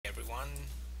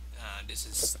This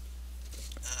is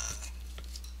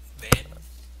Ben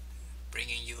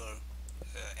bringing you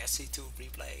a SC2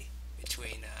 replay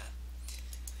between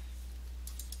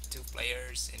two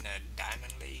players in a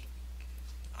Diamond League.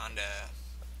 On the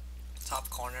top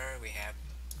corner we have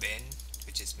Ben,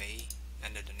 which is me,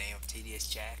 under the name of TDS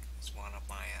Jack. It's one of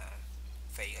my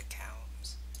fake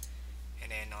accounts.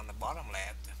 And then on the bottom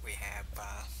left we have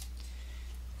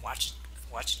Watch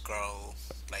Watch It Grow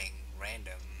playing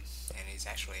random, and he's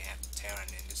actually have Terran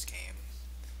in this game.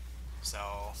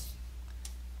 So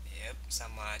yep,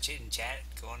 some chit and chat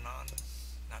going on.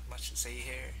 Not much to see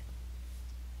here.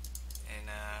 And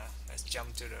let's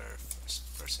jump to the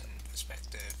first person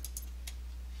perspective.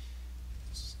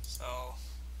 So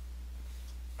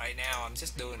right now I'm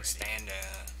just doing standard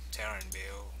Terran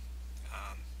build.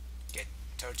 Get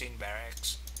 13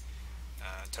 barracks,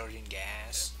 13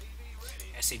 gas,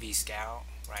 SCV scout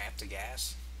right after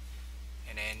gas,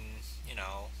 and then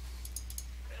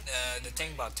the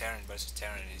thing about Terran versus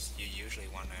Terran is you usually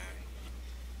wanna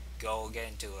get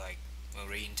into like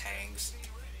marine tanks,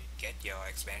 get your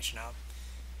expansion up.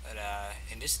 But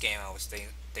in this game I was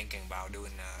thinking about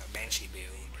doing a Banshee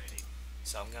build.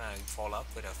 So I'm gonna follow up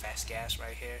with a fast gas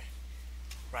right here,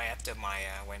 right after my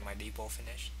when my depot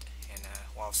finished, and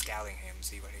while scouting him,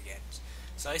 see what he gets.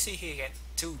 So I see he get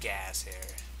 2 gas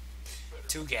here,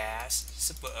 2 gas,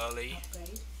 super early,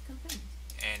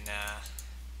 and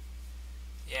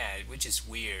yeah, which is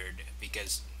weird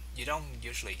because you don't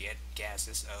usually get gas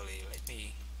this early. Let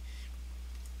me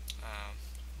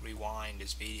rewind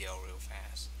this video real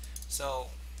fast.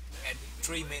 So at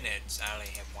 3 minutes I only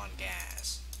have 1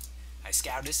 gas. I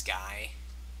scout this guy.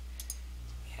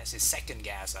 He has his second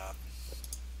gas up,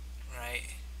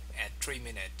 right, at 3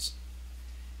 minutes,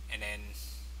 and then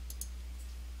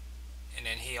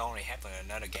he only have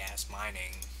another gas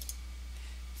mining,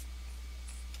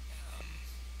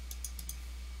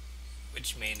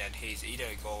 which means that he's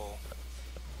either go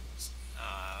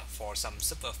for some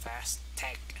super fast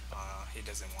tech, he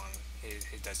doesn't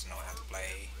know how to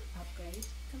play.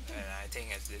 And I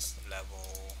think at this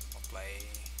level of play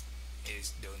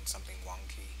is doing something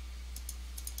wonky.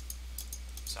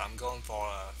 So I'm going for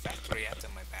a factory after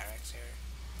my barracks here,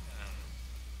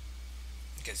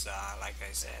 because like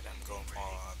I said, I'm going for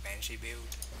a Banshee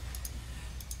build.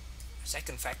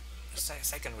 Second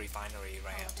refinery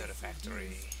right after the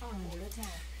factory.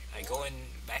 I go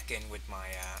back in with my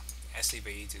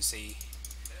SCV to see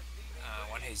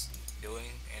what he's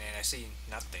doing, and then I see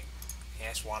nothing. He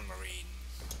has 1 marine,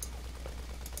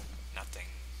 nothing,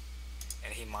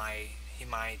 and he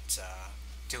might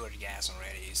steward gas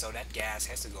already. So that gas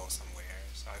has to go somewhere.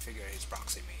 So I figure he's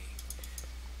proxy me.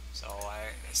 So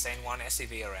I send 1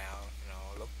 SCV around,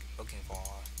 looking for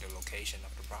the location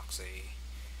of the proxy.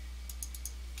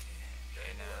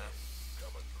 And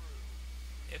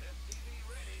yep,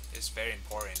 it's very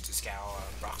important to scout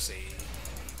a proxy.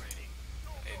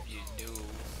 If you do,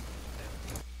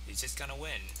 you're just gonna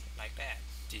win like that.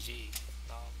 GG.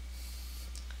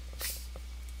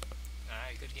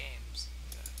 Alright, good games.